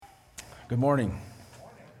Good morning.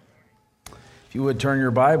 If you would turn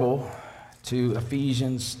your Bible to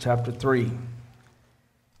Ephesians chapter 3.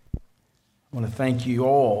 I want to thank you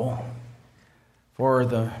all for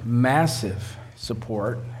the massive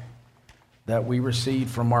support that we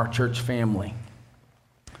received from our church family.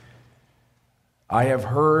 I have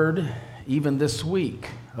heard even this week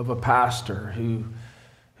of a pastor who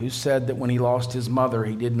said that when he lost his mother,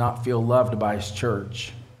 he did not feel loved by his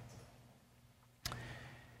church.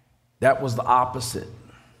 That was the opposite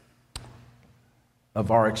of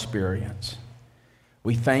our experience.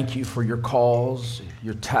 We thank you for your calls,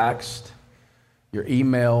 your text, your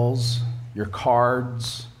emails, your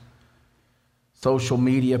cards, social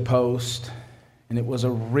media posts, and it was a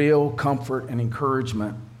real comfort and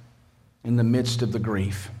encouragement in the midst of the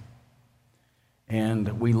grief.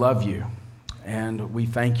 And we love you, and we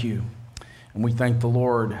thank you, and we thank the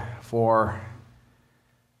Lord for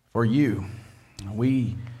you.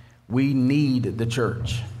 We need the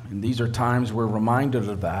church, and these are times we're reminded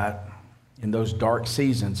of that in those dark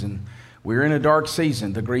seasons, and we're in a dark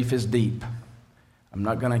season. The grief is deep. I'm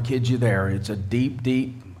not going to kid you there. It's a deep,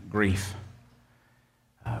 deep grief.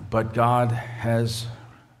 But God has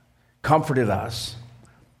comforted us.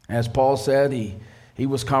 As Paul said, he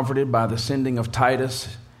was comforted by the sending of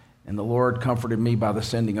Titus, and the Lord comforted me by the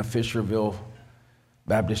sending of Fisherville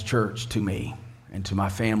Baptist Church to me and to my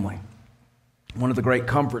family. One of the great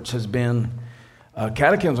comforts has been a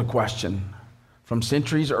catechism question from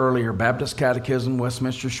centuries earlier. Baptist Catechism,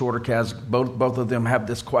 Westminster Shorter Catechism, both of them have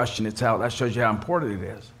this question. It's out. That shows you how important it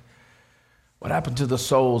is. What happened to the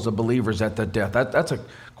souls of believers at their death? That's a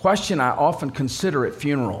question I often consider at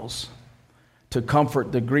funerals to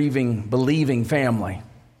comfort the grieving, believing family.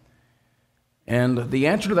 And the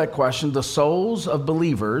answer to that question, the souls of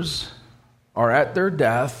believers are at their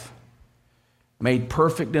death made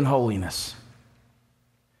perfect in holiness,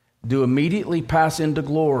 do immediately pass into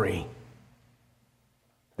glory.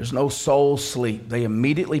 There's no soul sleep. They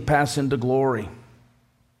immediately pass into glory.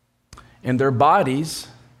 And their bodies,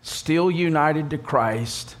 still united to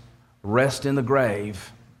Christ, rest in the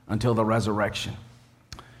grave until the resurrection.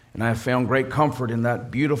 And I have found great comfort in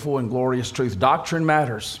that beautiful and glorious truth. Doctrine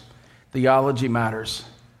matters. Theology matters.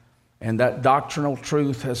 And that doctrinal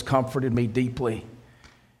truth has comforted me deeply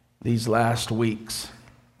these last weeks.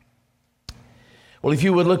 Well, if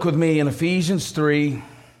you would look with me in Ephesians 3,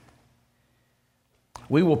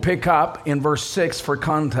 we will pick up in verse 6 for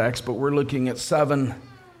context, but we're looking at 7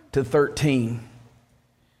 to 13.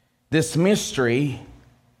 This mystery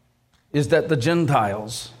is that the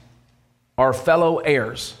Gentiles are fellow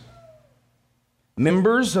heirs,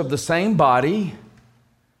 members of the same body,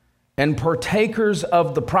 and partakers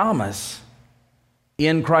of the promise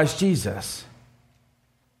in Christ Jesus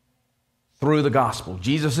through the gospel.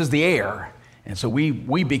 Jesus is the heir. And so we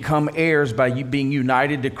become heirs by being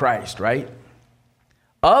united to Christ, right?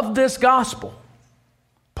 Of this gospel,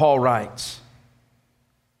 Paul writes,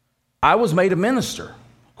 I was made a minister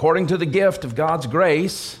according to the gift of God's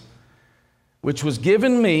grace, which was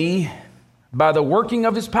given me by the working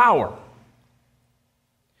of his power.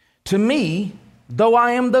 To me, though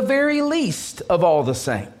I am the very least of all the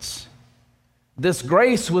saints, this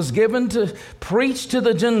grace was given to preach to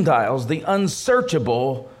the Gentiles the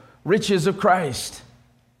unsearchable riches of Christ,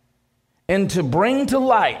 and to bring to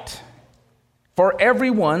light for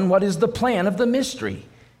everyone what is the plan of the mystery,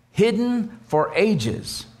 hidden for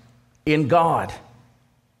ages in God. It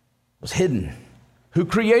was hidden, who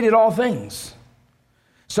created all things,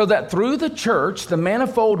 so that through the church the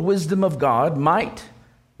manifold wisdom of God might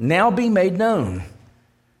now be made known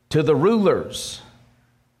to the rulers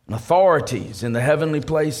and authorities in the heavenly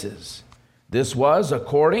places. This was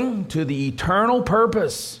according to the eternal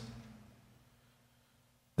purpose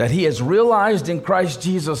that he has realized in Christ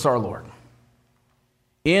Jesus our Lord,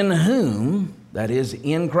 in whom, that is,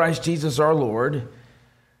 in Christ Jesus our Lord,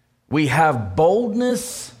 we have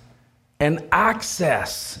boldness and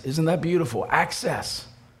access. Isn't that beautiful? Access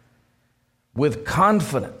with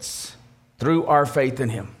confidence through our faith in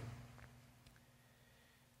him.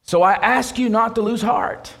 So I ask you not to lose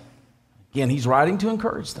heart. Again, he's writing to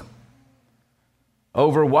encourage them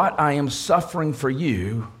over what I am suffering for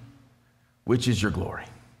you, which is your glory.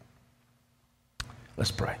 Let's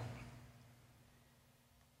pray.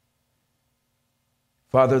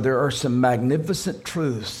 Father, there are some magnificent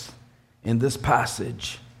truths in this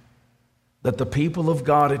passage that the people of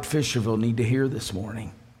God at Fisherville need to hear this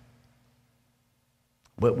morning.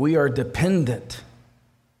 But we are dependent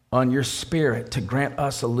on your Spirit to grant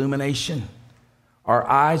us illumination. Our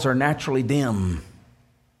eyes are naturally dim.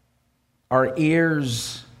 Our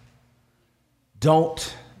ears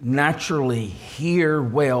don't naturally hear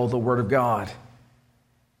well the Word of God,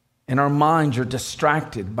 and our minds are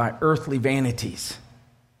distracted by earthly vanities.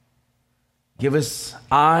 Give us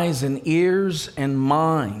eyes and ears and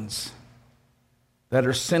minds that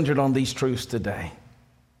are centered on these truths today,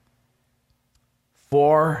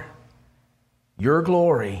 for your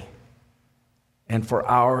glory and for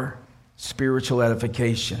our spiritual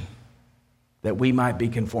edification, that we might be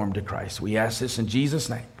conformed to Christ. We ask this in Jesus'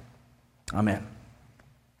 name. Amen.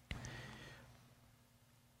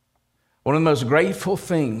 One of the most grateful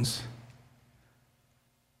things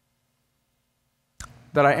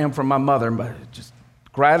that I am from my mother, but just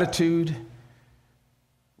gratitude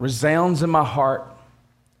resounds in my heart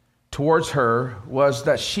towards her, was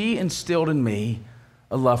that she instilled in me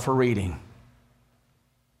a love for reading.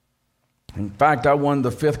 In fact, I won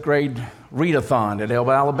the 5th grade readathon at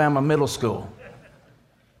Elba, Alabama Middle School.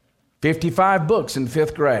 55 books in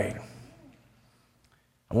 5th grade.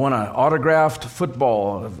 I won an autographed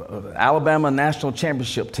football of Alabama national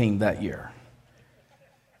championship team that year.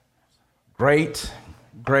 Great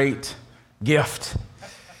gift.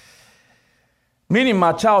 Many of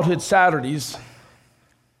my childhood Saturdays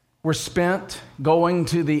were spent going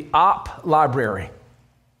to the Opp Library,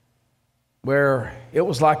 where it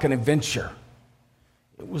was like an adventure.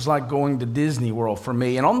 It was like going to Disney World for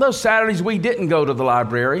me. And on those Saturdays, we didn't go to the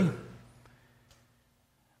library.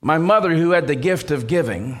 My mother, who had the gift of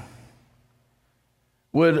giving,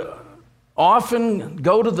 would often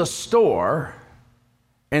go to the store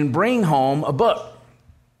and bring home a book.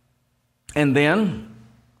 And then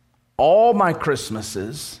all my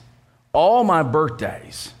Christmases, all my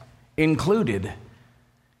birthdays included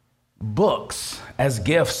books as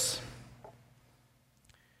gifts.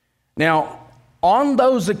 Now, on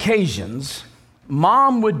those occasions,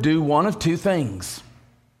 Mom would do one of two things.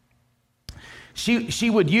 She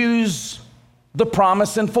would use the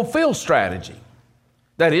promise and fulfill strategy.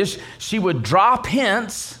 That is, she would drop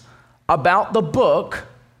hints about the book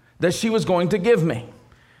that she was going to give me.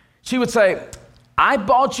 She would say, I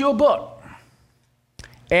bought you a book,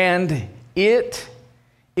 and it's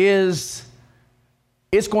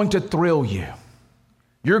going to thrill you.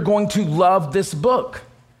 You're going to love this book.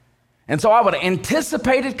 And so I would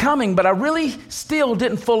anticipate it coming, but I really still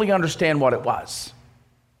didn't fully understand what it was.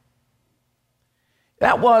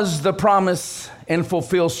 That was the promise and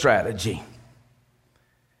fulfill strategy.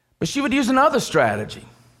 But she would use another strategy,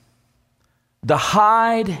 the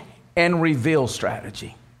hide and reveal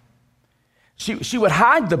strategy. She would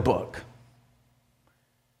hide the book,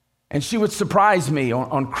 and she would surprise me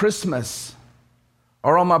on Christmas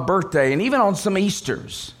or on my birthday and even on some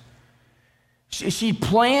Easters. She'd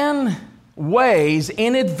plan ways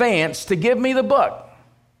in advance to give me the book,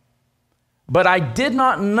 but I did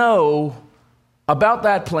not know about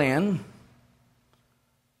that plan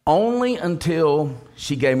only until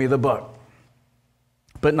she gave me the book,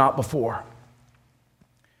 but not before.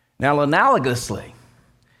 Now, analogously,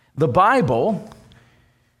 the Bible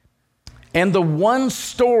and the one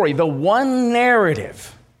story, the one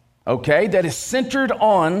narrative, okay, that is centered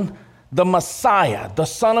on the Messiah, the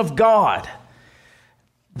Son of God.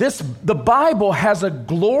 The Bible has a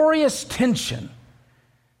glorious tension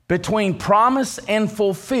between promise and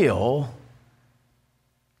fulfill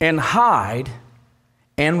and hide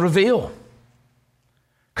and reveal.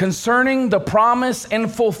 Concerning the promise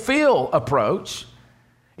and fulfill approach,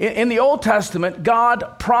 in the Old Testament,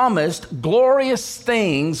 God promised glorious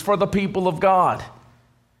things for the people of God.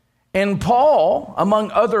 And Paul, among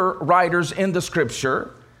other writers in the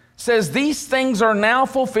Scripture, says these things are now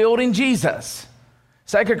fulfilled in Jesus.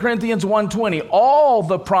 2 Corinthians 1:20, all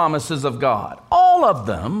the promises of God, all of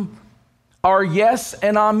them are yes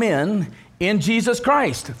and amen in Jesus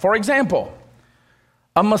Christ. For example,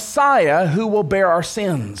 a Messiah who will bear our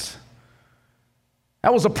sins.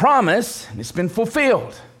 That was a promise, and it's been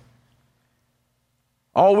fulfilled.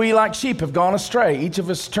 All we like sheep have gone astray. Each of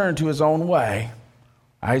us turned to his own way.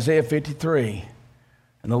 Isaiah 53,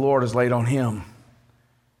 and the Lord has laid on him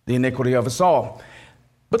the iniquity of us all.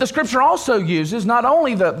 But the Scripture also uses not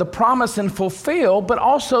only the promise and fulfill, but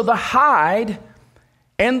also the hide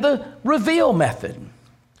and the reveal method.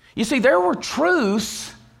 You see, there were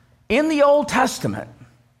truths in the Old Testament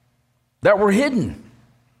that were hidden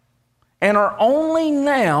and are only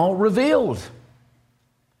now revealed.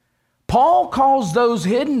 Paul calls those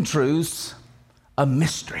hidden truths a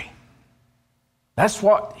mystery. That's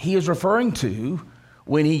what he is referring to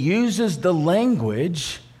when he uses the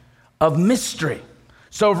language of mystery.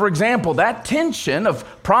 So, for example, that tension of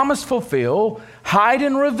promise, fulfill, hide,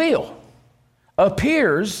 and reveal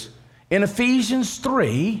appears in Ephesians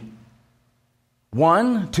 3,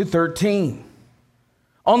 1 to 13.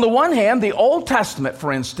 On the one hand, the Old Testament,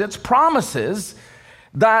 for instance, promises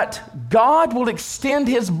that God will extend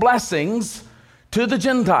his blessings to the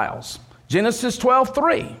Gentiles. Genesis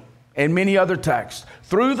 12:3 and many other texts.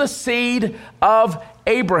 Through the seed of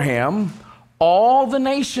Abraham, all the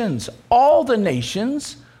nations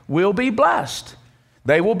will be blessed.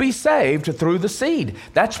 They will be saved through the seed.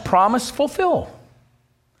 That's promise fulfilled.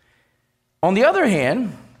 On the other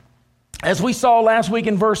hand, as we saw last week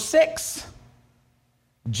in verse 6,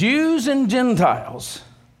 Jews and Gentiles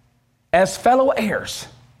as fellow heirs,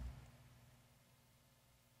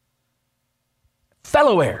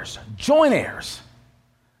 joint heirs,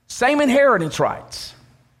 same inheritance rights,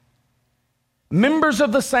 members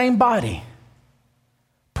of the same body,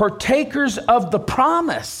 partakers of the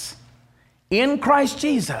promise in Christ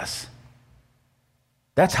Jesus.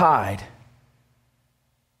 That's hide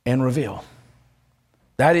and reveal.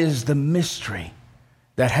 That is the mystery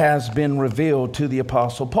that has been revealed to the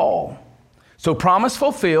Apostle Paul. So promise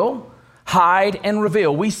fulfill, hide and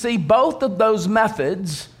reveal. We see both of those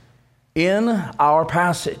methods in our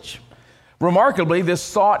passage. Remarkably,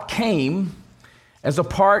 this thought came as a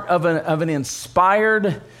part of an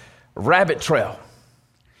inspired rabbit trail.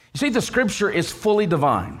 You see, the Scripture is fully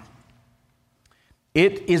divine.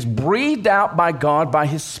 It is breathed out by God by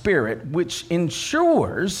his Spirit, which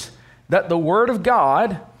ensures that the Word of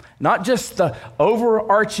God, not just the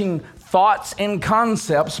overarching thoughts and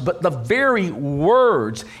concepts, but the very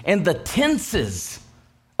words and the tenses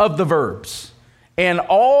of the verbs and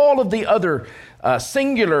all of the other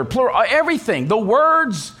singular, plural, everything, the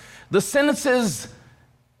words, the sentences,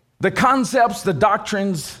 the concepts, the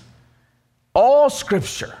doctrines, all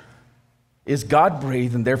Scripture is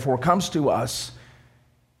God-breathed and therefore comes to us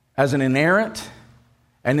as an inerrant,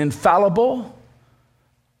 an infallible,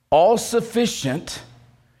 all-sufficient,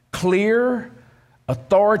 clear,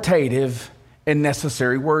 authoritative, and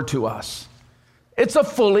necessary word to us. It's a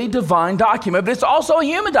fully divine document, but it's also a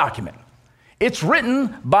human document. It's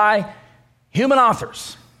written by human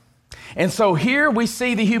authors. And so here we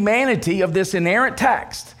see the humanity of this inerrant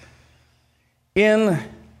text in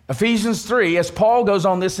Ephesians 3 as Paul goes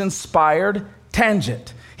on this inspired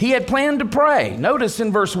tangent. He had planned to pray. Notice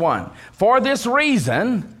in verse 1, for this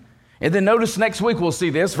reason, and then notice next week we'll see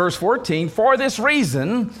this, verse 14, for this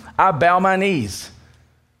reason I bow my knees.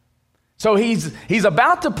 So he's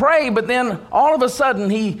about to pray, but then all of a sudden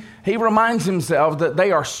he reminds himself that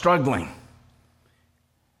they are struggling.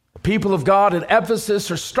 The people of God at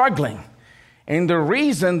Ephesus are struggling. And the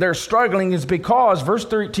reason they're struggling is because, verse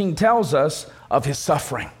 13 tells us, of his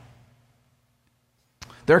suffering.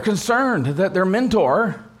 They're concerned that their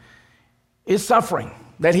mentor is suffering,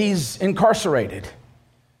 that he's incarcerated.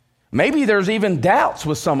 Maybe there's even doubts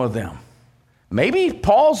with some of them. Maybe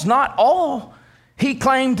Paul's not all he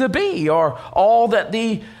claimed to be or all that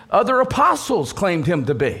the other apostles claimed him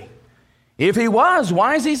to be. If he was,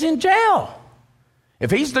 why is he in jail? If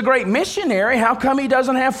he's the great missionary, how come he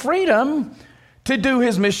doesn't have freedom to do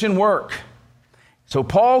his mission work? So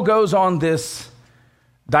Paul goes on this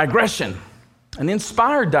digression, an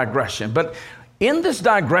inspired digression. But in this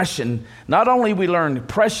digression, not only we learn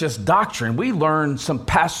precious doctrine, we learn some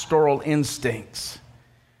pastoral instincts.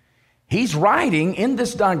 He's writing in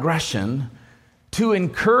this digression to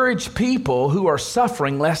encourage people who are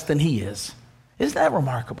suffering less than he is. Isn't that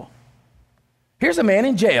remarkable? Here's a man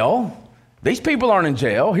in jail. These people aren't in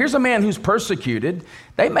jail. Here's a man who's persecuted.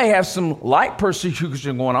 They may have some light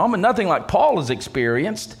persecution going on, but nothing like Paul has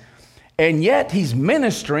experienced. And yet he's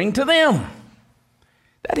ministering to them.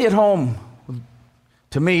 That hit home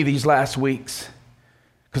to me these last weeks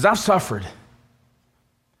because I've suffered.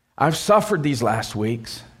 I've suffered these last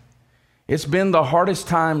weeks. It's been the hardest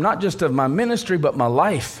time, not just of my ministry, but my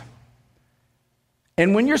life.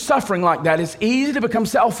 And when you're suffering like that, it's easy to become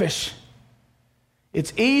selfish.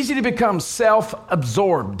 It's easy to become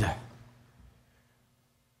self-absorbed.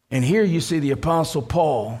 And here you see the Apostle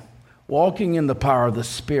Paul walking in the power of the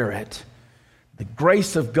Spirit. The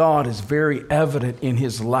grace of God is very evident in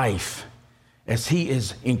his life as he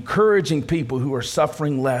is encouraging people who are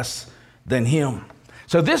suffering less than him.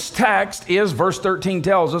 So this text is, verse 13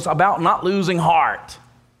 tells us, about not losing heart.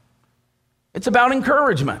 It's about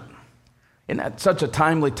encouragement. Isn't that such a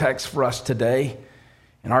timely text for us today?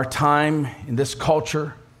 In our time, in this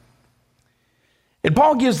culture. And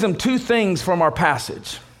Paul gives them two things from our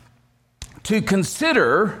passage to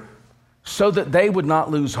consider so that they would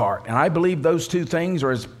not lose heart. And I believe those two things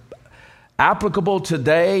are as applicable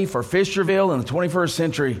today for Fisherville in the 21st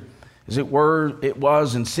century as it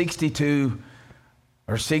was in 62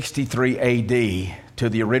 or 63 AD to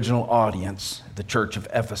the original audience, the church of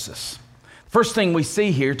Ephesus. First thing we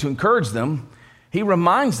see here to encourage them, he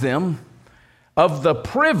reminds them of the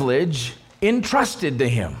privilege entrusted to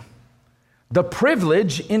him. The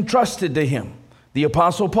privilege entrusted to him. The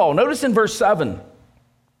Apostle Paul. Notice in verse 7.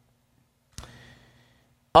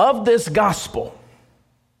 Of this gospel,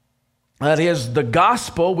 that is the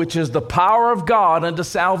gospel, which is the power of God unto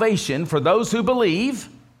salvation for those who believe.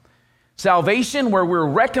 Salvation where we're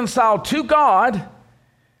reconciled to God,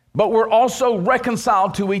 but we're also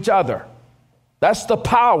reconciled to each other. That's the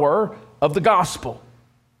power of the gospel.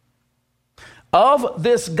 Of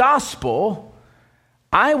this gospel,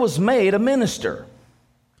 I was made a minister,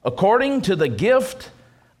 according to the gift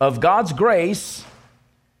of God's grace,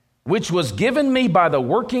 which was given me by the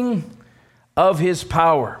working of his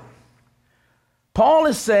power. Paul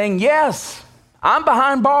is saying, yes, I'm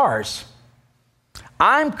behind bars.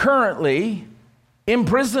 I'm currently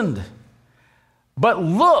imprisoned. But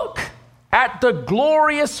look at the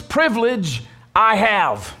glorious privilege I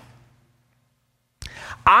have.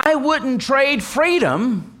 I wouldn't trade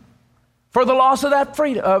freedom for the loss of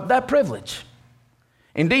that privilege.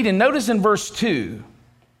 Indeed, and notice in verse 2,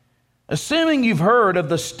 assuming you've heard of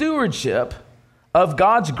the stewardship of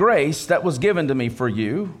God's grace that was given to me for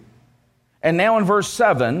you, and now in verse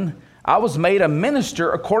 7, I was made a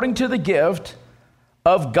minister according to the gift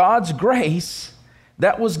of God's grace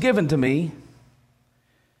that was given to me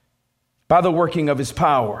by the working of his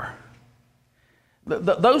power.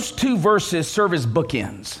 Those two verses serve as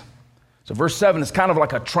bookends. So verse 7 is kind of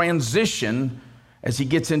like a transition as he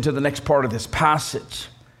gets into the next part of this passage.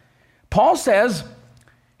 Paul says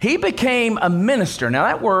he became a minister. Now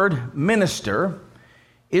that word minister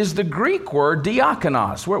is the Greek word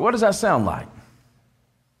diakonos. What does that sound like?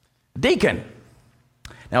 Deacon.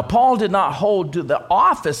 Now Paul did not hold to the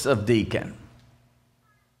office of deacon.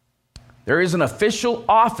 There is an official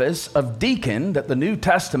office of deacon that the New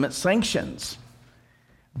Testament sanctions.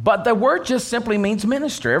 But the word just simply means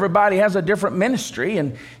minister. Everybody has a different ministry,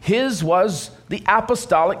 and his was the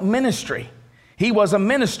apostolic ministry. He was a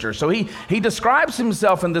minister. So he describes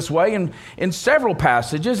himself in this way in several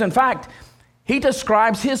passages. In fact, he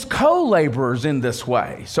describes his co-laborers in this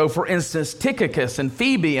way. So for instance, Tychicus and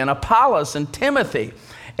Phoebe and Apollos and Timothy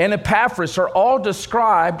and Epaphras are all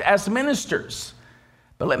described as ministers.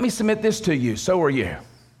 But let me submit this to you. So are you.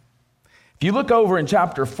 If you look over in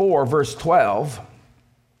chapter 4, verse 12,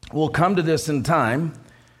 we'll come to this in time.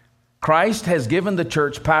 Christ has given the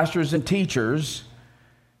church pastors and teachers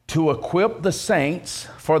to equip the saints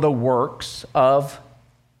for the works of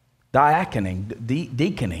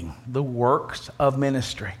deaconing, the works of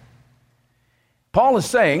ministry. Paul is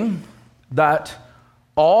saying that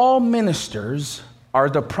all ministers are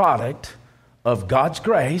the product of God's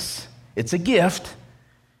grace. It's a gift.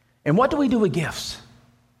 And what do we do with gifts?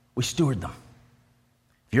 We steward them.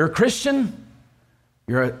 If you're a Christian,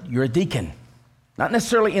 you're a deacon. Not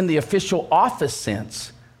necessarily in the official office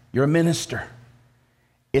sense. You're a minister.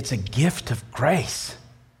 It's a gift of grace.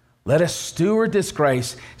 Let us steward this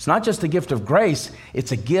grace. It's not just a gift of grace,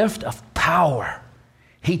 it's a gift of power.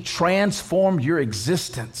 He transformed your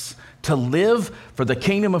existence to live for the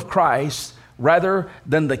kingdom of Christ rather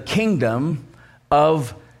than the kingdom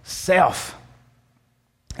of self.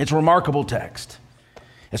 It's a remarkable text.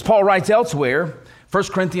 As Paul writes elsewhere, 1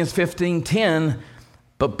 Corinthians 15:10,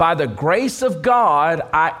 but by the grace of God,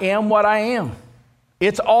 I am what I am.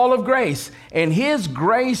 It's all of grace. And his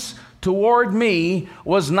grace toward me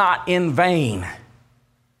was not in vain.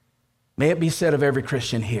 May it be said of every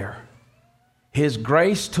Christian here, his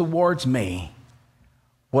grace towards me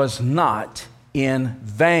was not in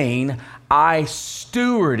vain. I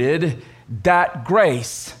stewarded that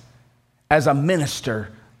grace as a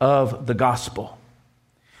minister of the gospel.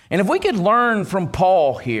 And if we could learn from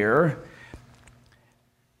Paul here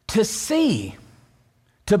to see,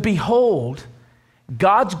 to behold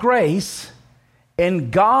God's grace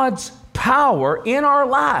and God's power in our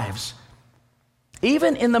lives,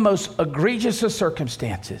 even in the most egregious of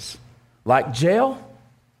circumstances, like jail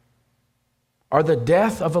or the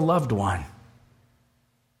death of a loved one,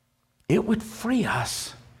 it would free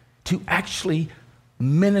us to actually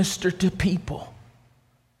minister to people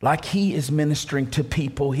like he is ministering to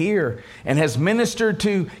people here and has ministered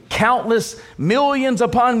to countless millions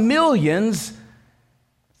upon millions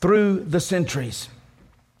through the centuries.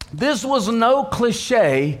 This was no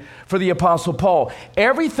cliche for the Apostle Paul.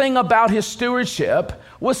 Everything about his stewardship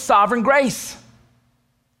was sovereign grace.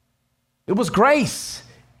 It was grace.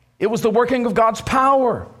 It was the working of God's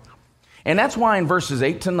power. And that's why in verses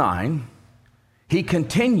 8 to 9, he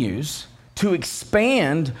continues to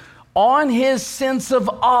expand on his sense of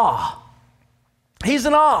awe. He's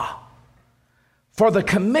in awe for the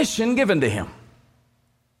commission given to him.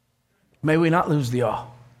 May we not lose the awe.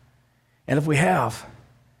 And if we have,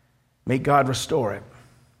 may God restore it.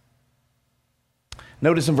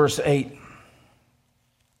 Notice in verse 8, it's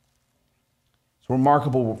a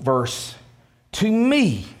remarkable verse. To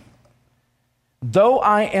me, though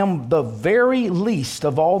I am the very least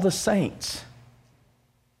of all the saints,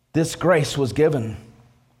 this grace was given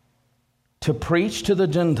to preach to the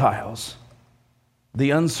Gentiles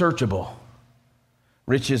the unsearchable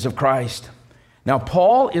riches of Christ. Now,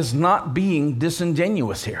 Paul is not being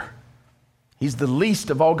disingenuous here. He's the least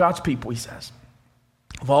of all God's people, he says,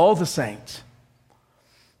 of all the saints.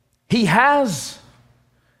 He has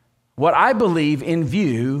what I believe in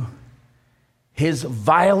view his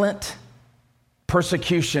violent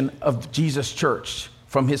persecution of Jesus' church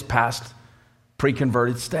from his past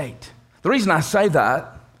pre-converted state. The reason I say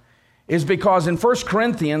that is because in 1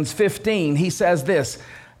 Corinthians 15, he says this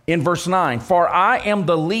in verse 9, for I am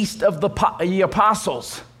the least of the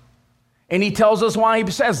apostles. And he tells us why he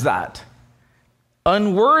says that.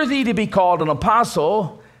 Unworthy to be called an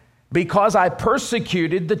apostle because I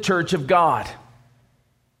persecuted the church of God.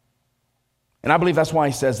 And I believe that's why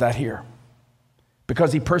he says that here.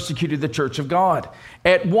 Because he persecuted the church of God.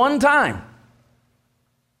 At one time,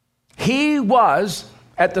 he was,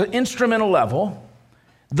 at the instrumental level,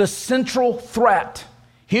 the central threat,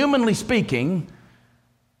 humanly speaking,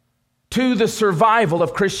 to the survival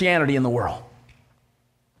of Christianity in the world.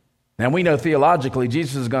 Now, we know theologically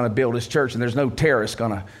Jesus is going to build his church, and there's no terrorist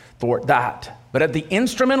going to thwart that. But at the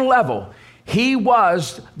instrumental level, he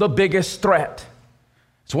was the biggest threat.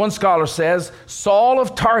 So one scholar says, Saul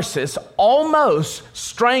of Tarsus almost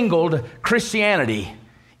strangled Christianity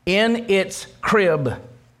in its crib.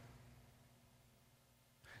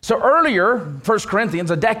 So earlier, 1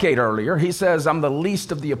 Corinthians, a decade earlier, he says, I'm the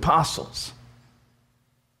least of the apostles.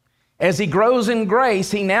 As he grows in grace,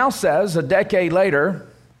 he now says, a decade later,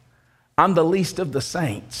 I'm the least of the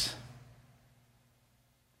saints.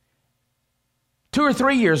 2 or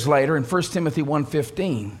 3 years later, in 1 Timothy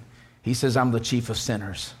 1:15, he says, I'm the chief of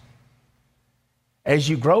sinners. As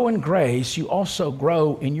you grow in grace, you also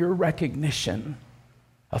grow in your recognition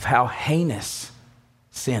of how heinous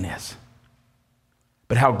sin is,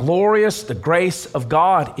 but how glorious the grace of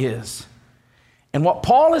God is. And what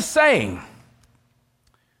Paul is saying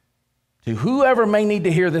to whoever may need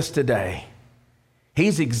to hear this today,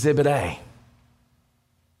 he's exhibit A,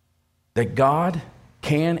 that God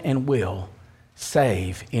can and will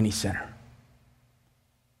save any sinner.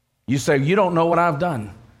 You say, you don't know what I've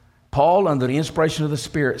done. Paul, under the inspiration of the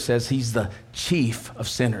Spirit, says he's the chief of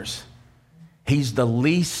sinners. He's the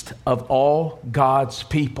least of all God's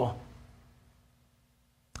people.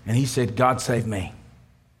 And he said, God save me.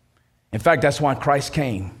 In fact, that's why Christ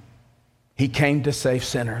came. He came to save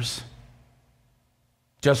sinners,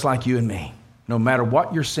 just like you and me. No matter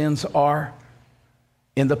what your sins are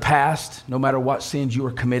in the past, no matter what sins you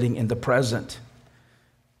are committing in the present.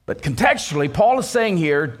 But contextually, Paul is saying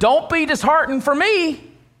here, don't be disheartened for me.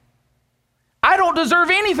 I don't deserve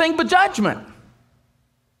anything but judgment.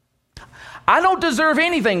 I don't deserve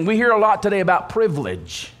anything. We hear a lot today about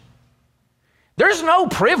privilege. There's no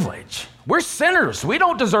privilege. We're sinners. We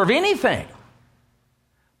don't deserve anything.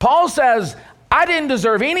 Paul says, I didn't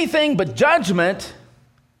deserve anything but judgment,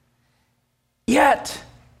 yet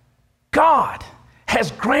God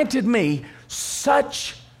has granted me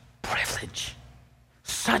such privilege.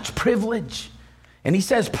 Such privilege. And he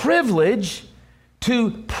says privilege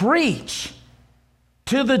to preach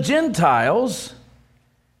to the Gentiles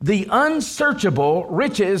the unsearchable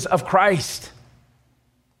riches of Christ.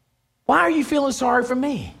 Why are you feeling sorry for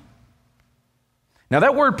me? Now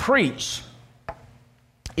that word preach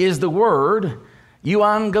is the word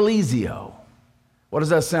euangelizio. What does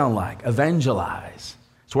that sound like? Evangelize.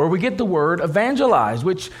 It's where we get the word evangelize,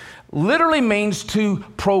 which literally means to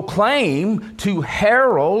proclaim, to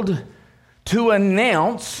herald, to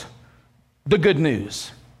announce the good news.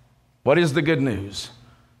 What is the good news?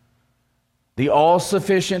 The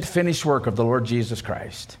all-sufficient finished work of the Lord Jesus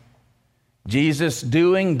Christ. Jesus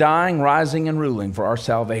doing, dying, rising, and ruling for our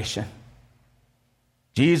salvation.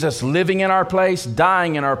 Jesus living in our place,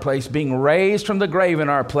 dying in our place, being raised from the grave in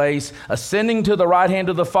our place, ascending to the right hand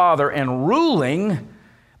of the Father, and ruling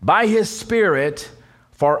by his Spirit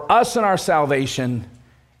for us and our salvation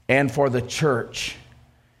and for the church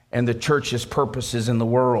and the church's purposes in the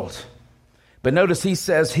world. But notice he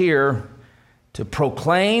says here to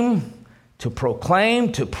proclaim, to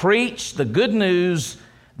preach the good news,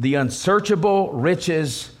 the unsearchable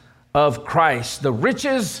riches of Christ, the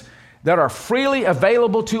riches that are freely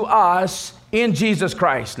available to us in Jesus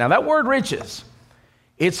Christ. Now that word riches,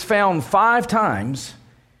 it's found 5 times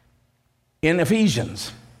in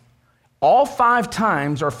Ephesians. All 5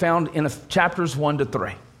 times are found in chapters 1 to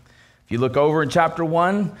 3. If you look over in chapter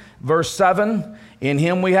 1, verse 7, in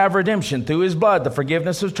him we have redemption through his blood, the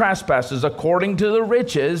forgiveness of trespasses, according to the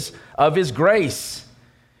riches of his grace.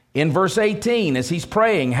 In verse 18, as he's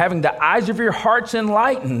praying, having the eyes of your hearts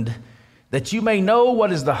enlightened, that you may know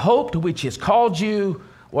what is the hope to which he has called you,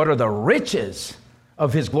 what are the riches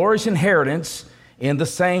of his glorious inheritance in the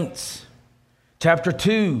saints. Chapter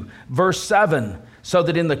 2, verse 7, so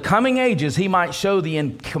that in the coming ages he might show the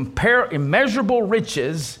immeasurable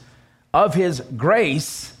riches of his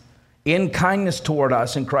grace in kindness toward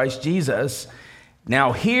us in Christ Jesus.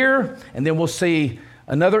 Now here, and then we'll see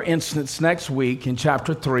another instance next week in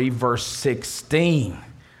chapter 3, verse 16.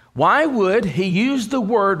 Why would he use the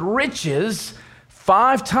word riches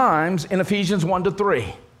 5 times in Ephesians 1 to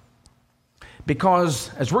 3?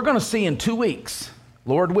 Because as we're going to see in 2 weeks,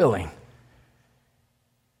 Lord willing,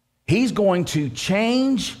 he's going to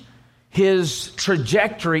change his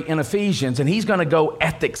trajectory in Ephesians, and he's going to go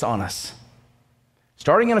ethics on us.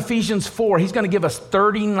 Starting in Ephesians 4, he's going to give us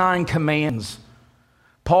 39 commands.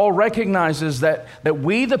 Paul recognizes that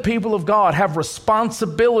we, the people of God, have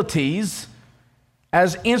responsibilities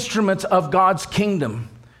as instruments of God's kingdom,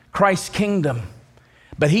 Christ's kingdom.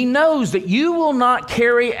 But he knows that you will not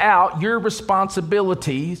carry out your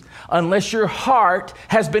responsibilities unless your heart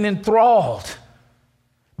has been enthralled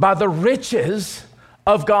by the riches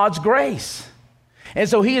of God's grace. And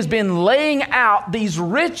so he has been laying out these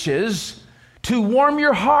riches to warm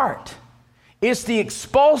your heart. It's the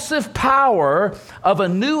expulsive power of a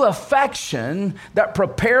new affection that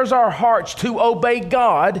prepares our hearts to obey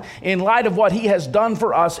God in light of what he has done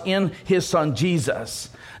for us in his son Jesus.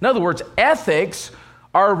 In other words, ethics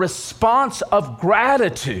are a response of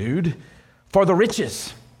gratitude for the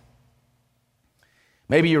riches.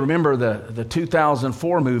 Maybe you remember the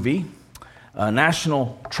 2004 movie,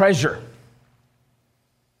 National Treasure.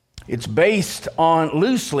 It's based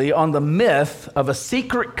loosely on the myth of a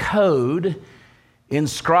secret code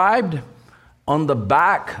inscribed on the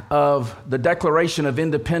back of the Declaration of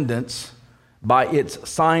Independence by its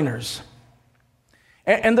signers.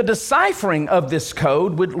 And the deciphering of this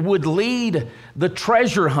code would lead the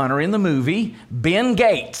treasure hunter in the movie, Ben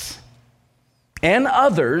Gates, and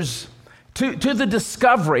others to the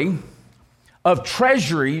discovery of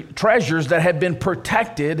treasures that had been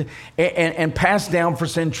protected and passed down for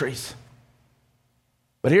centuries.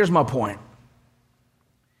 But here's my point.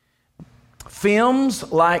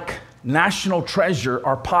 Films like National Treasure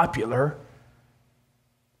are popular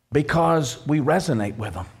because we resonate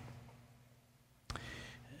with them.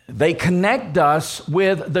 They connect us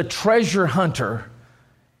with the treasure hunter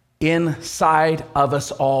inside of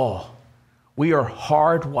us all. We are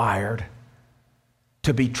hardwired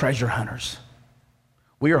to be treasure hunters.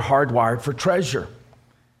 We are hardwired for treasure.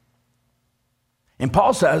 And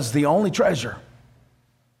Paul says the only treasure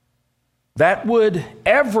that would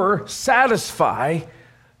ever satisfy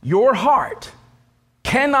your heart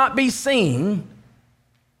cannot be seen.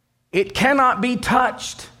 It cannot be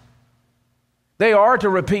touched. They are, to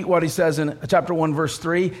repeat what he says in chapter 1, verse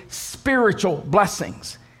 3, spiritual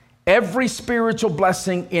blessings. Every spiritual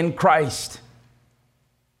blessing in Christ.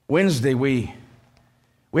 Wednesday, we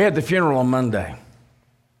had the funeral on Monday.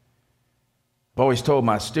 I've always told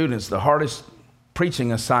my students the hardest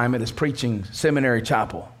preaching assignment is preaching Seminary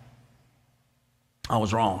Chapel. I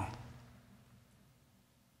was wrong.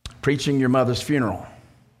 Preaching your mother's funeral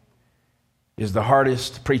is the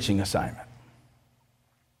hardest preaching assignment.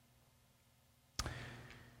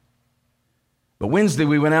 But Wednesday,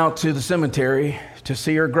 we went out to the cemetery to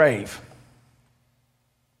see her grave.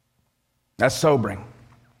 That's sobering.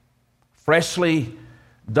 Freshly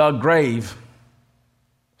dug grave,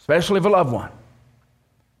 especially of a loved one,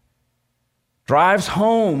 drives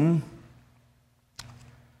home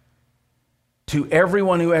to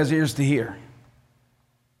everyone who has ears to hear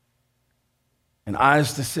and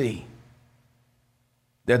eyes to see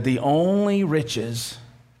that the only riches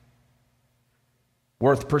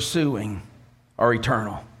worth pursuing are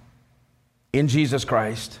eternal in Jesus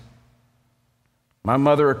Christ. My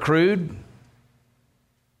mother accrued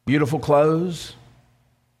beautiful clothes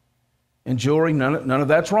and jewelry. None of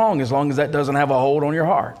that's wrong as long as that doesn't have a hold on your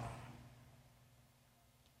heart.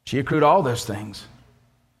 She accrued all those things,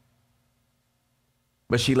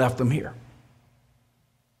 but she left them here.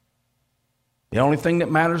 The only thing that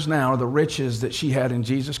matters now are the riches that she had in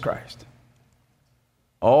Jesus Christ.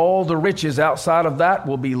 All the riches outside of that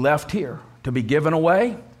will be left here to be given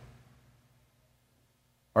away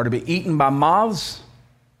or to be eaten by moths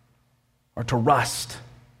or to rust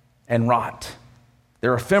and rot.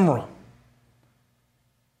 They're ephemeral.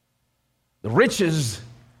 The riches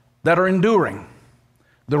that are enduring,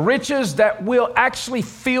 the riches that will actually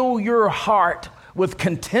fill your heart with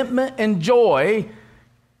contentment and joy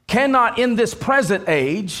cannot in this present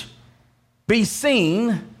age be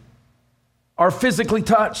seen or physically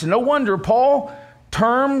touched. No wonder Paul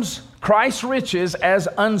terms Christ's riches as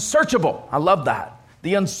unsearchable. I love that.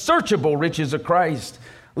 The unsearchable riches of Christ.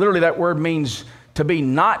 Literally, that word means to be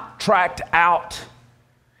not tracked out.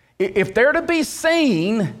 If they're to be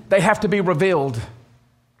seen, they have to be revealed.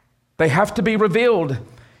 They have to be revealed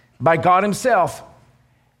by God himself.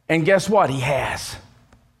 And guess what? He has.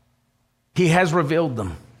 He has revealed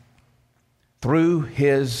them through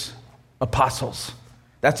his apostles.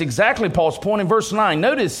 That's exactly Paul's point in verse 9.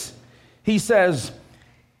 Notice he says,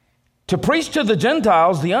 to preach to the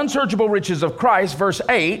Gentiles the unsearchable riches of Christ, verse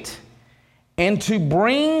 8, and to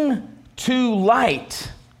bring to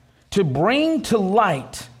light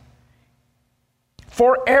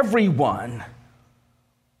for everyone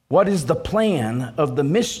what is the plan of the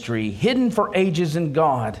mystery hidden for ages in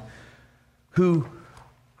God who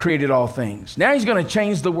created all things. Now he's going to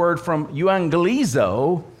change the word from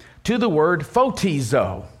euangelizo to the word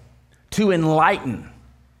photizo, to enlighten.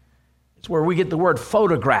 It's where we get the word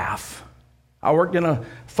photograph. I worked in a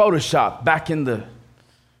Photoshop back in the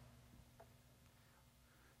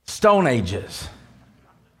Stone Ages.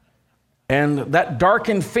 And that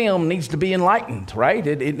darkened film needs to be enlightened, right?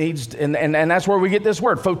 It needs, and that's where we get this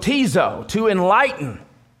word, photizo, to enlighten,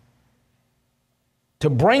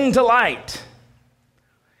 to bring to light.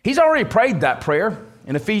 He's already prayed that prayer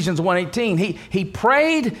in Ephesians 1:18. He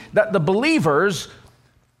prayed that the believers,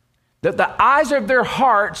 that the eyes of their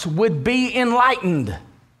hearts would be enlightened.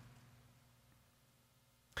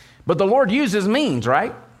 But the Lord uses means,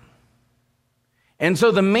 right? And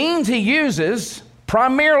so the means he uses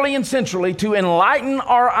primarily and centrally to enlighten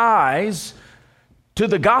our eyes to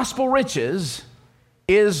the gospel riches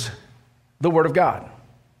is the Word of God,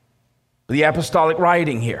 the apostolic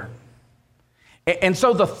writing here. And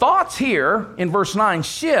so the thoughts here in verse 9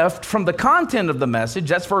 shift from the content of the message,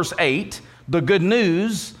 that's verse 8, the good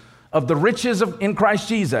news of the riches in Christ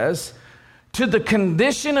Jesus, to the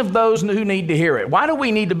condition of those who need to hear it. Why do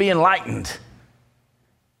we need to be enlightened?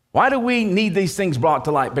 Why do we need these things brought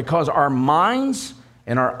to light? Because our minds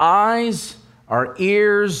and our eyes, our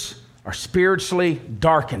ears are spiritually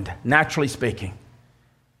darkened, naturally speaking.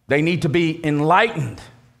 They need to be enlightened.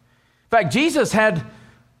 In fact, Jesus had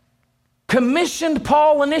commissioned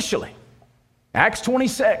Paul initially, Acts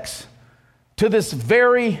 26, to this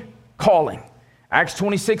very calling. Acts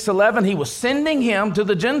 26:11, he was sending him to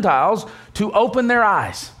the Gentiles to open their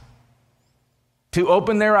eyes. To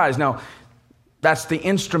open their eyes. Now, that's the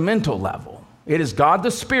instrumental level. It is God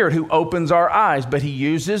the Spirit who opens our eyes, but he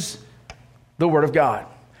uses the Word of God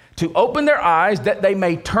to open their eyes that they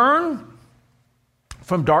may turn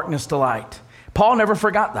from darkness to light. Paul never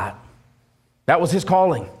forgot that. That was his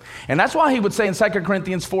calling. And that's why he would say in 2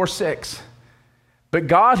 Corinthians 4:6, but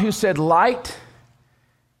God who said light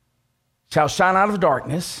shall shine out of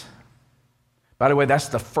darkness. By the way, that's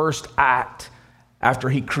the first act after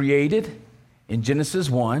he created in Genesis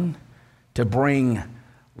 1 to bring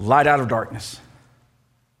light out of darkness.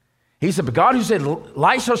 He said, but God who said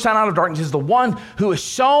light shall shine out of darkness is the one who is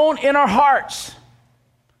shown in our hearts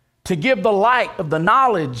to give the light of the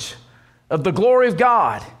knowledge of the glory of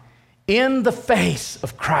God in the face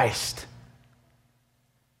of Christ.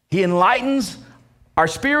 He enlightens our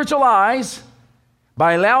spiritual eyes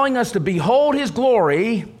by allowing us to behold his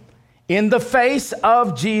glory in the face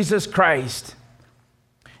of Jesus Christ.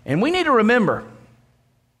 And we need to remember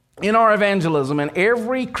in our evangelism, and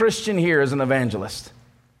every Christian here is an evangelist.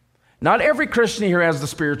 Not every Christian here has the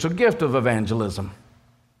spiritual gift of evangelism,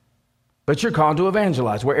 but you're called to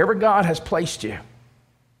evangelize. Wherever God has placed you,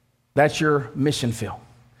 that's your mission field.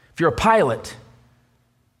 If you're a pilot,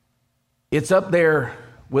 it's up there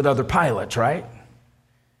with other pilots, right?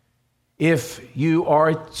 If you are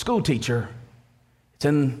a school teacher, it's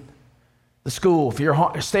in the school. If you're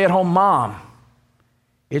a stay-at-home mom,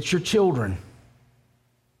 it's your children.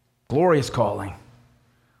 Glorious calling.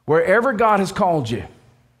 Wherever God has called you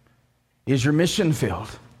is your mission field.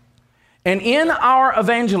 And in our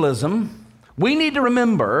evangelism, we need to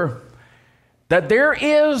remember that there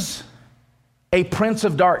is a prince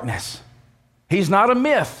of darkness. He's not a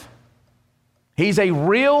myth. He's a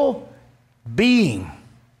real being.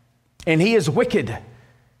 And he is wicked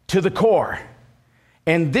to the core.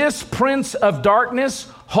 And this prince of darkness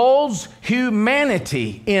holds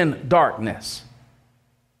humanity in darkness.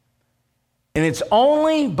 And it's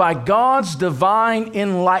only by God's divine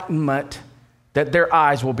enlightenment that their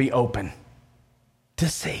eyes will be open to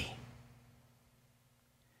see.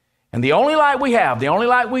 And the only light we have, the only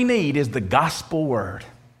light we need is the gospel word.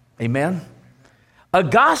 Amen? A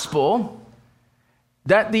gospel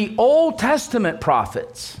that the Old Testament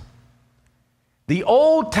prophets, the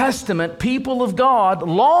Old Testament people of God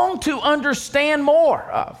long to understand more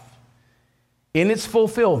of in its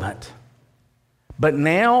fulfillment, but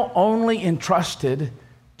now only entrusted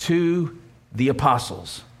to the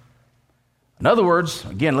apostles. In other words,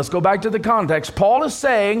 again, let's go back to the context. Paul is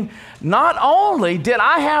saying, not only did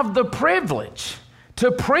I have the privilege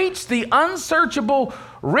to preach the unsearchable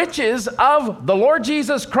riches of the Lord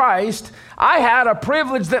Jesus Christ, I had a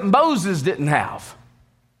privilege that Moses didn't have,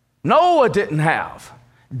 Noah didn't have,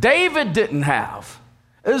 David didn't have,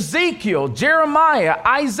 Ezekiel, Jeremiah,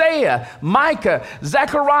 Isaiah, Micah,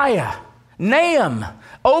 Zechariah, Nahum,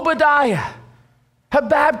 Obadiah,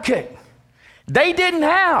 Habakkuk. They didn't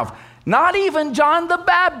have. Not even John the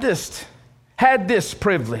Baptist had this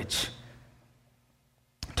privilege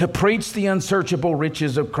to preach the unsearchable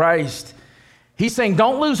riches of Christ. He's saying,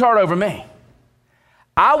 don't lose heart over me.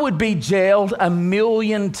 I would be jailed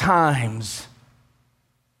 1,000,000 times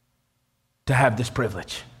to have this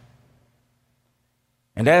privilege.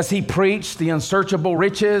 And as he preached the unsearchable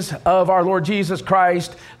riches of our Lord Jesus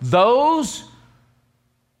Christ, those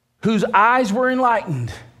whose eyes were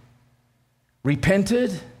enlightened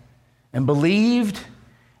repented and believed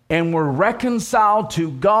and were reconciled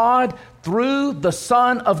to God through the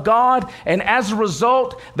Son of God. And as a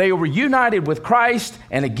result, they were united with Christ.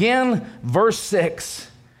 And again, verse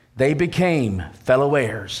 6, they became fellow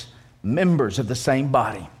heirs, members of the same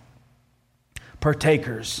body,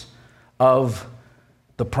 partakers of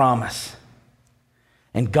the promise.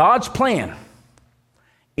 And God's plan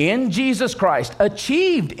in Jesus Christ,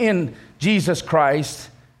 achieved in Jesus Christ,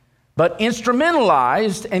 but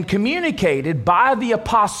instrumentalized and communicated by the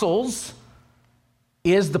apostles,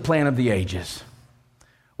 is the plan of the ages.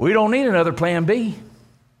 We don't need another plan B.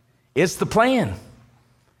 It's the plan.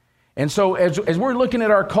 And so as we're looking at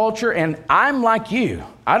our culture, and I'm like you,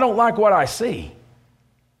 I don't like what I see.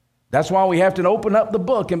 That's why we have to open up the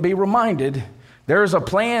book and be reminded there is a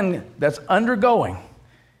plan that's undergoing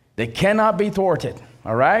that cannot be thwarted,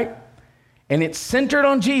 all right? And it's centered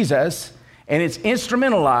on Jesus, and it's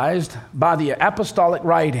instrumentalized by the apostolic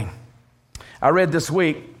writing. I read this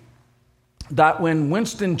week that when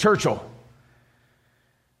Winston Churchill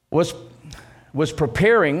was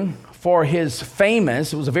preparing for his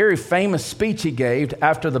it was a very famous speech he gave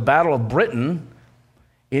after the Battle of Britain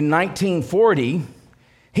in 1940,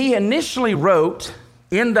 he initially wrote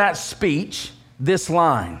in that speech this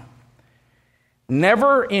line,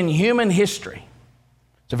 "Never in human history."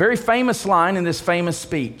 It's a very famous line in this famous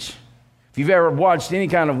speech. If you've ever watched any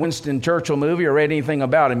kind of Winston Churchill movie or read anything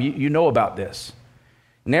about him, you know about this.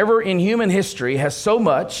 Never in human history has so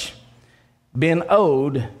much been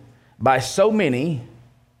owed by so many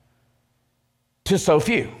to so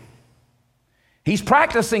few. He's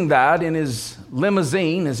practicing that in his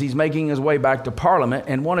limousine as he's making his way back to Parliament,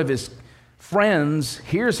 and one of his friends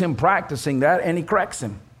hears him practicing that, and he corrects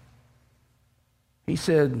him. He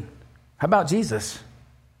said, "How about Jesus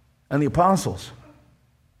and the apostles?"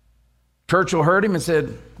 Churchill heard him and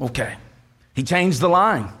said, "Okay." He changed the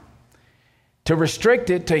line to restrict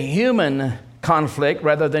it to human conflict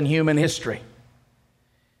rather than human history.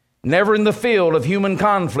 Never in the field of human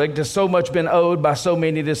conflict has so much been owed by so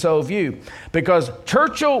many to so few. Because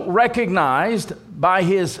Churchill recognized by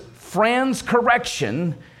his friend's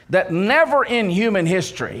correction that never in human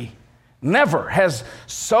history, never has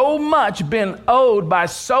so much been owed by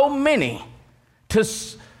so many to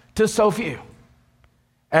so few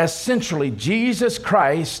as centrally Jesus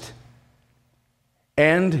Christ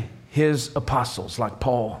and his apostles like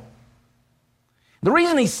Paul. The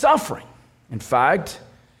reason he's suffering, in fact,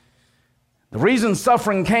 the reason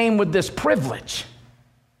suffering came with this privilege,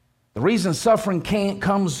 the reason suffering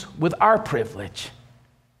comes with our privilege,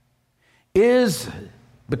 is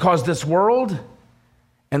because this world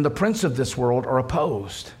and the prince of this world are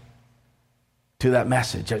opposed to that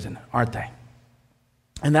message, aren't they?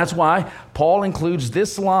 And that's why Paul includes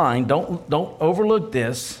this line, don't overlook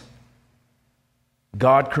this,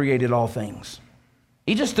 God created all things.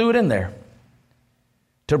 He just threw it in there.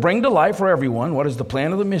 To bring to light for everyone what is the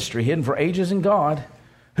plan of the mystery hidden for ages in God,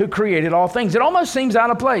 who created all things. It almost seems out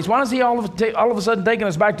of place. Why is he all of a sudden taking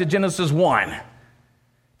us back to Genesis 1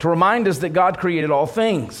 to remind us that God created all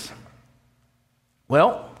things?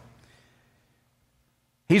 Well,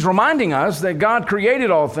 he's reminding us that God created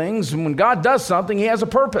all things, and when God does something, he has a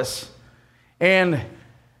purpose. And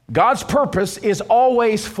God's purpose is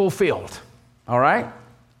always fulfilled. All right?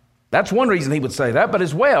 That's one reason he would say that, but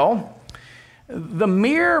as well, the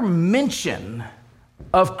mere mention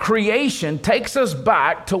of creation takes us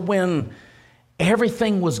back to when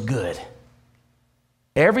everything was good.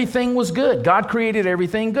 Everything was good. God created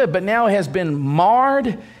everything good, but now it has been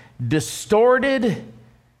marred, distorted,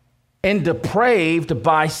 and depraved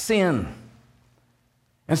by sin.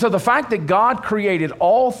 And so the fact that God created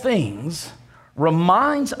all things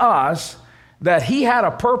reminds us that He had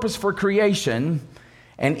a purpose for creation,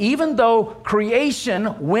 and even though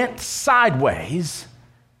creation went sideways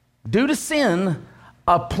due to sin,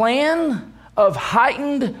 a plan of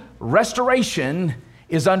heightened restoration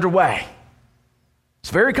is underway. It's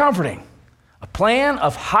very comforting. A plan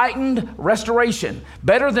of heightened restoration,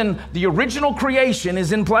 better than the original creation,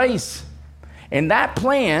 is in place. And that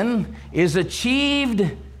plan is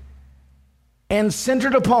achieved and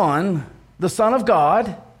centered upon the Son of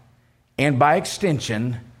God and, by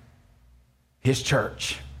extension, His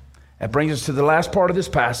church. That brings us to the last part of this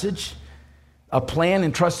passage, a plan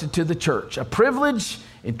entrusted to the church. A privilege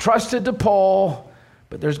entrusted to Paul,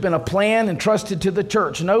 but there's been a plan entrusted to the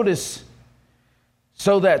church. Notice,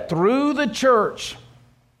 so that through the church,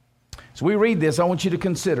 as we read this, I want you to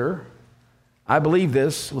consider, I believe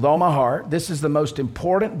this with all my heart, this is the most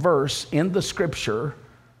important verse in the Scripture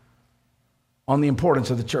on the importance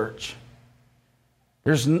of the church.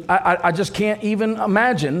 I just can't even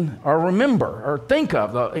imagine or remember or think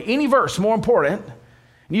of any verse more important.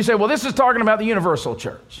 And you say, well, this is talking about the universal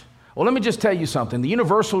church. Well, let me just tell you something. The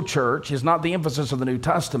universal church is not the emphasis of the New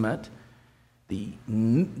Testament.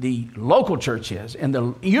 The local church is, and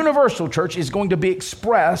the universal church is going to be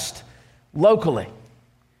expressed locally.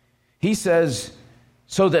 He says,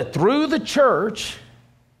 so that through the church,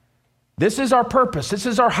 this is our purpose. This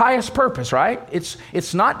is our highest purpose, right?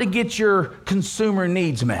 It's not to get your consumer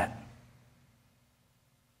needs met.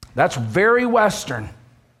 That's very Western,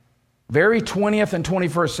 very 20th and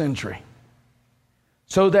 21st century.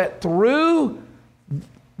 So that through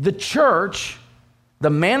the church, the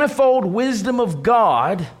manifold wisdom of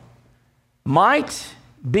God might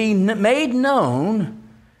be made known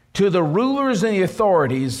to the rulers and the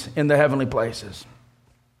authorities in the heavenly places.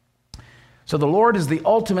 So the Lord is the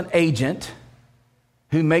ultimate agent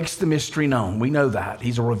who makes the mystery known. We know that.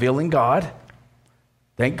 He's a revealing God.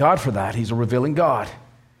 Thank God for that. He's a revealing God.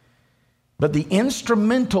 But the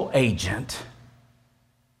instrumental agent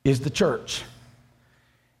is the church.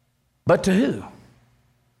 But to who?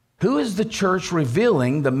 Who is the church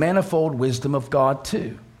revealing the manifold wisdom of God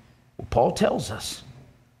to? Well, Paul tells us,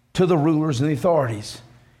 to the rulers and the authorities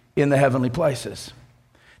in the heavenly places.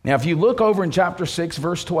 Now, if you look over in chapter 6,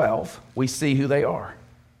 verse 12, we see who they are.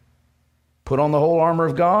 Put on the whole armor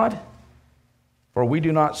of God, for we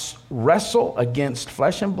do not wrestle against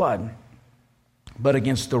flesh and blood, but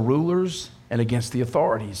against the rulers and against the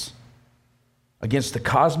authorities, against the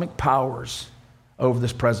cosmic powers over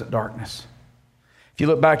this present darkness. If you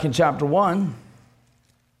look back in chapter 1,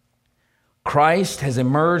 Christ has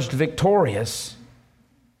emerged victorious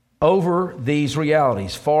over these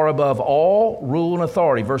realities, far above all rule and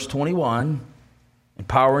authority, verse 21, and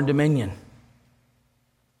power and dominion.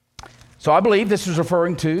 So I believe this is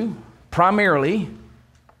referring to primarily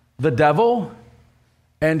the devil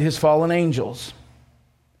and his fallen angels.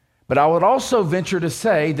 But I would also venture to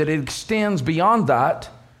say that it extends beyond that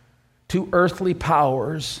to earthly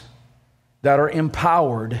powers that are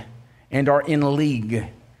empowered and are in league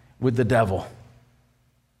with the devil.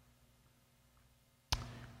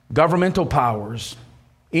 Governmental powers,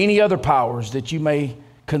 any other powers that you may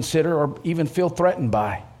consider or even feel threatened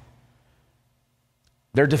by,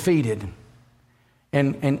 they're defeated.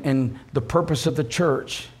 And the purpose of the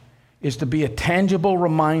church is to be a tangible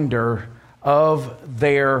reminder of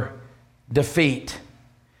their defeat.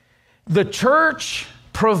 The church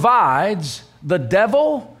provides the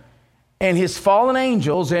devil and his fallen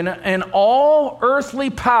angels and all earthly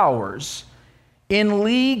powers in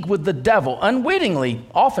league with the devil, unwittingly,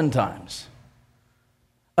 oftentimes.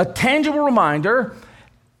 A tangible reminder.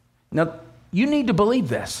 Now, you need to believe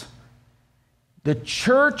this. The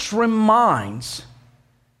church reminds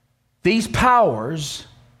these powers,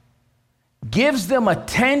 gives them a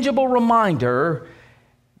tangible reminder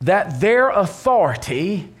that their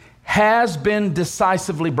authority has been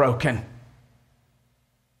decisively broken,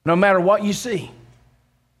 no matter what you see.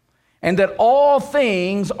 And that all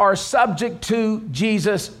things are subject to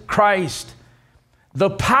Jesus Christ. The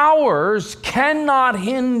powers cannot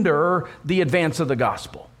hinder the advance of the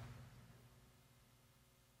gospel.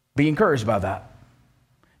 Be encouraged by that.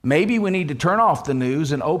 Maybe we need to turn off the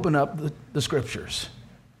news and open up the scriptures.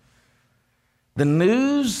 The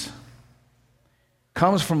news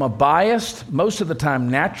comes from a biased, most of the time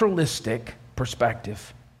naturalistic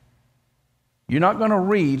perspective. You're not going to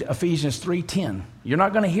read Ephesians 3:10. You're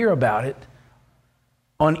not going to hear about it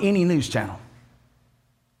on any news channel.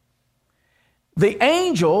 The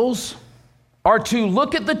angels are to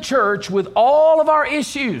look at the church with all of our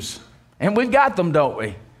issues, and we've got them, don't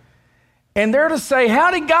we? And they're to say,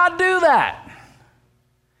 how did God do that?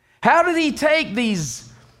 How did he take these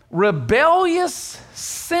rebellious,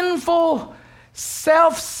 sinful,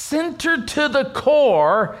 self-centered to the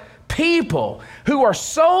core people who are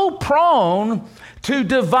so prone to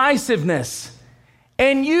divisiveness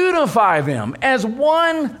and unify them as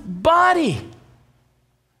one body?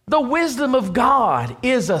 The wisdom of God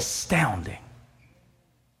is astounding.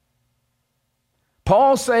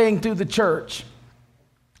 Paul's saying to the church,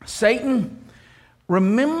 Satan,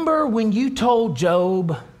 remember when you told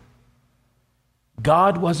Job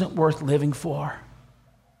God wasn't worth living for?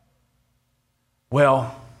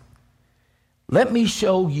 Well, let me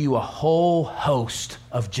show you a whole host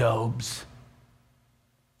of Jobs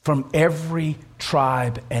from every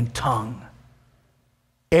tribe and tongue,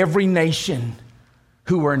 every nation,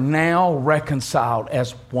 who are now reconciled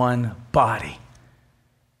as one body.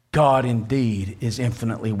 God indeed is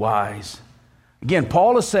infinitely wise. Again,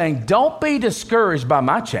 Paul is saying, don't be discouraged by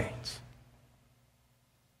my chains.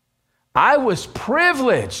 I was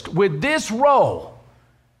privileged with this role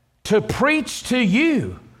to preach to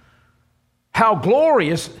you how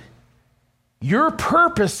glorious your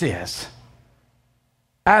purpose is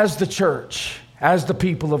as the church, as the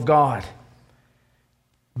people of God.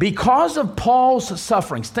 Because of Paul's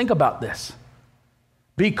sufferings, think about this.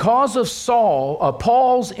 Because of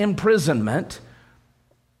Paul's imprisonment,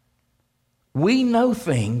 we know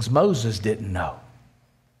things Moses didn't know.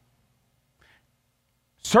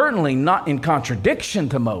 Certainly not in contradiction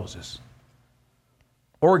to Moses,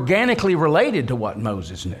 organically related to what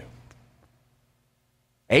Moses knew.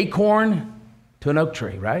 Acorn to an oak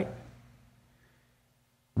tree, right?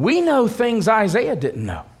 We know things Isaiah didn't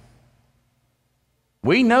know.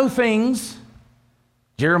 We know things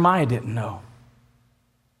Jeremiah didn't know.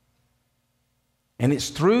 And it's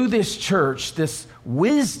through this church, this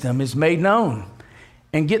wisdom is made known.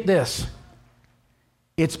 And get this,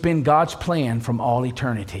 it's been God's plan from all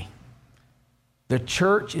eternity. The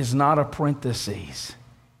church is not a parenthesis.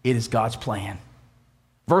 It is God's plan.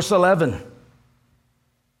 Verse 11,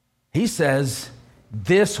 he says,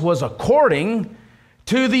 this was according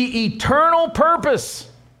to the eternal purpose.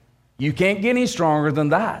 You can't get any stronger than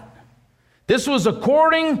that. This was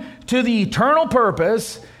according to the eternal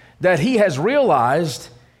purpose that he has realized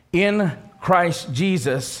in Christ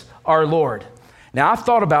Jesus our Lord. Now, I've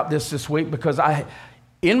thought about this week because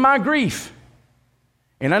in my grief,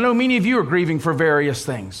 and I know many of you are grieving for various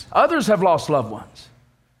things. Others have lost loved ones.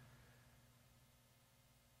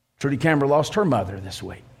 Trudy Campbell lost her mother this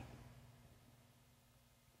week.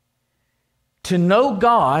 To know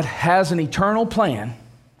God has an eternal plan,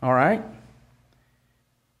 all right?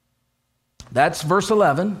 That's verse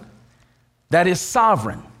 11. That is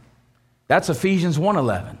sovereign. That's Ephesians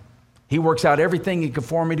 1:11. He works out everything in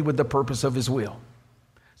conformity with the purpose of his will.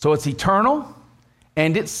 So it's eternal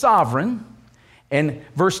and it's sovereign. And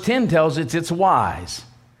verse 10 tells us it's wise.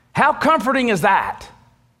 How comforting is that?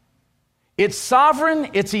 It's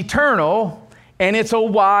sovereign, it's eternal, and it's a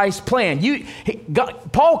wise plan.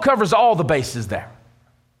 Paul covers all the bases there.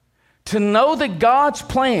 To know that God's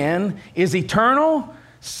plan is eternal,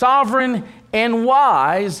 sovereign, and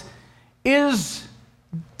wise is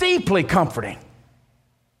deeply comforting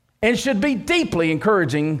and should be deeply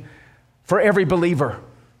encouraging for every believer.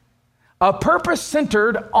 A purpose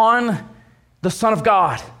centered on the Son of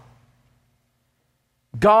God.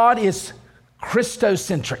 God is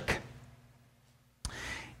Christocentric.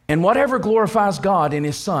 And whatever glorifies God in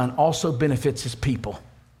his Son also benefits his people.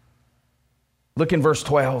 Look in verse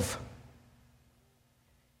 12.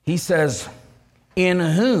 He says, in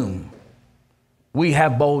whom we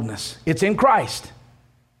have boldness. It's in Christ.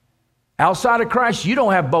 Outside of Christ, you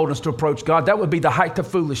don't have boldness to approach God. That would be the height of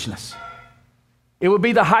foolishness. It would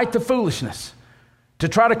be the height of foolishness to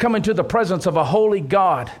try to come into the presence of a holy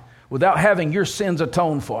God without having your sins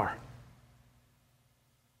atoned for.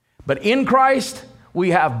 But in Christ,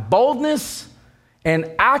 we have boldness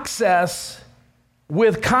and access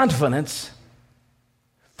with confidence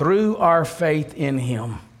through our faith in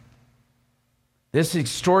him. This is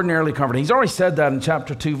extraordinarily comforting. He's already said that in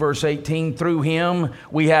chapter 2, verse 18. Through him,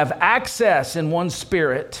 we have access in one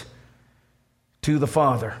spirit to the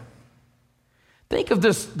Father. Think of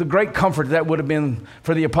this, the great comfort that would have been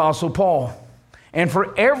for the Apostle Paul. And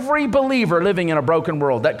for every believer living in a broken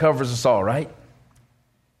world. That covers us all, right?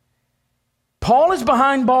 Paul is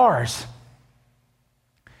behind bars.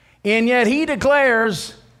 And yet he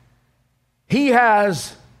declares He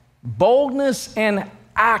has boldness and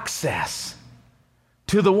access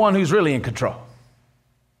to the one who's really in control.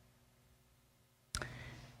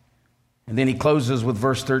 And then he closes with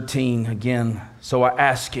verse 13 again. So I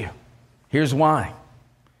ask you, here's why.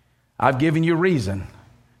 I've given you reason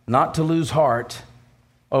not to lose heart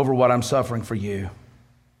over what I'm suffering for you,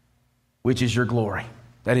 which is your glory.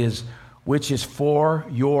 That is, which is for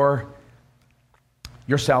your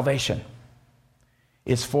salvation.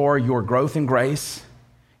 It's for your growth in grace.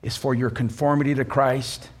 It's for your conformity to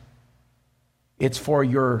Christ. It's for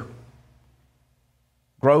your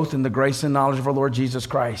growth in the grace and knowledge of our Lord Jesus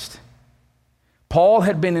Christ. Paul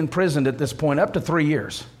had been imprisoned at this point up to 3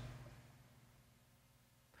 years.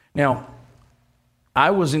 Now, I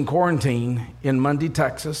was in quarantine in Mundy,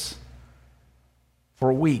 Texas for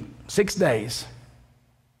a week, 6 days.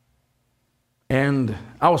 And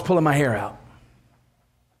I was pulling my hair out.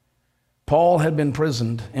 Paul had been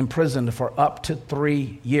imprisoned for up to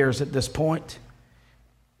 3 years at this point.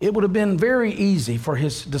 It would have been very easy for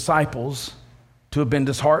his disciples to have been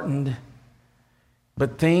disheartened,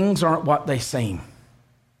 but things aren't what they seem.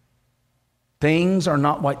 Things are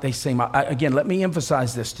not what they seem. Again, let me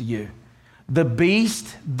emphasize this to you. The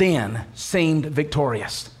beast then seemed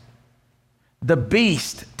victorious. The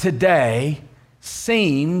beast today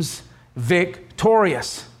seems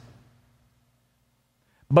victorious.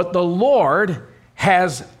 But the Lord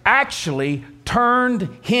has actually turned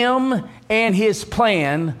him and his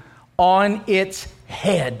plan on its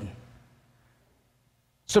head.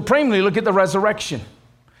 Supremely, look at the resurrection.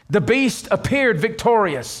 The beast appeared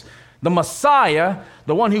victorious. The Messiah,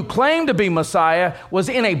 the one who claimed to be Messiah, was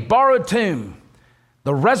in a borrowed tomb.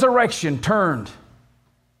 The resurrection turned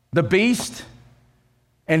the beast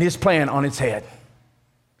and his plan on its head.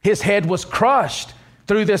 His head was crushed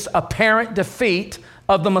through this apparent defeat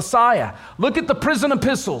of the Messiah. Look at the prison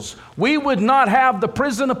epistles. We would not have the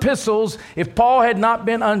prison epistles if Paul had not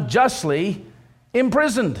been unjustly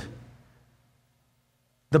imprisoned.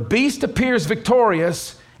 The beast appears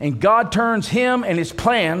victorious, and God turns him and his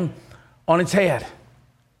plan on its head.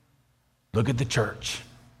 Look at the church.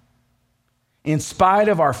 In spite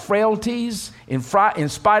of our frailties, in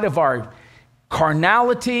spite of our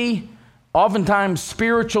carnality, oftentimes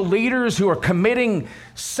spiritual leaders who are committing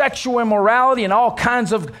sexual immorality and all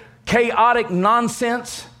kinds of chaotic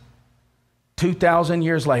nonsense, 2,000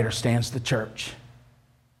 years later stands the church.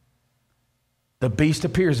 The beast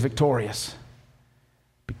appears victorious,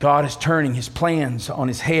 but God is turning his plans on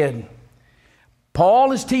his head.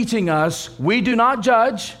 Paul is teaching us we do not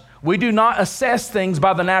judge, we do not assess things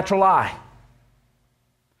by the natural eye.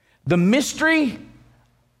 The mystery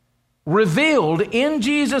revealed in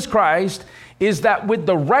Jesus Christ is that with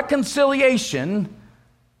the reconciliation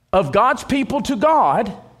of God's people to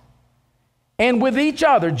God and with each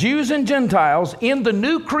other, Jews and Gentiles, in the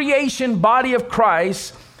new creation body of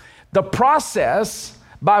Christ, the process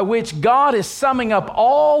by which God is summing up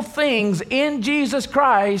all things in Jesus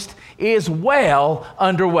Christ is well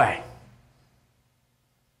underway.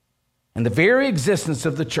 And the very existence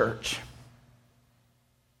of the church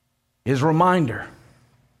is a reminder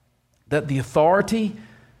that the authority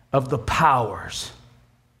of the powers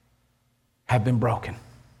have been broken.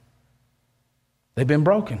 They've been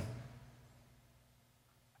broken.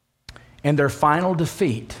 And their final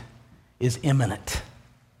defeat is imminent.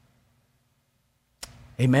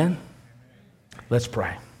 Amen? Let's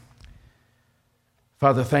pray.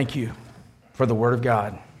 Father, thank you for the Word of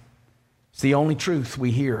God. It's the only truth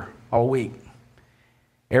we hear all week.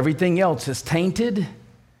 Everything else is tainted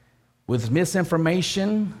with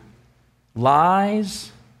misinformation,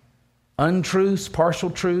 lies, untruths, partial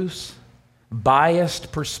truths,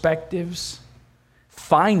 biased perspectives,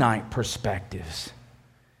 finite perspectives.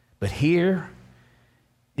 But here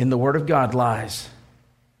in the Word of God lies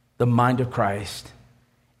the mind of Christ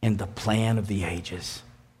and the plan of the ages.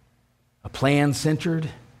 A plan centered,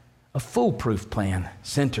 a foolproof plan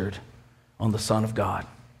centered on the Son of God.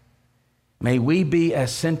 May we be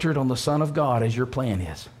as centered on the Son of God as your plan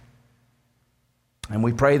is. And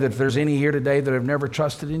we pray that if there's any here today that have never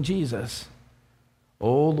trusted in Jesus,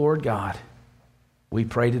 oh Lord God, we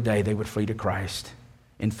pray today they would flee to Christ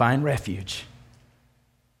and find refuge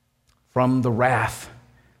from the wrath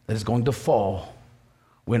that is going to fall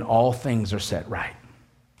when all things are set right.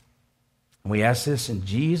 And we ask this in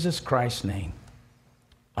Jesus Christ's name.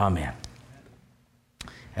 Amen.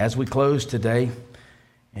 As we close today,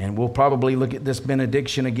 and we'll probably look at this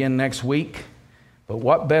benediction again next week, but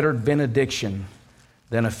what better benediction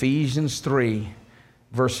than Ephesians 3,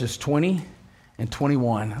 verses 20 and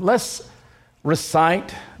 21. Let's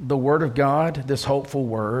recite the Word of God, this hopeful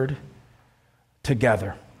Word,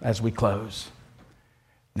 together. as we close.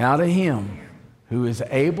 Now to him who is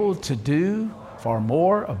able to do far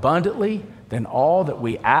more abundantly than all that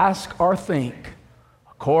we ask or think,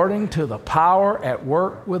 according to the power at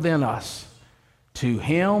work within us, to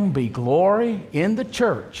him be glory in the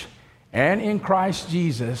church and in Christ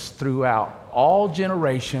Jesus throughout all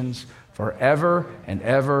generations, forever and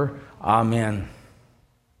ever. Amen.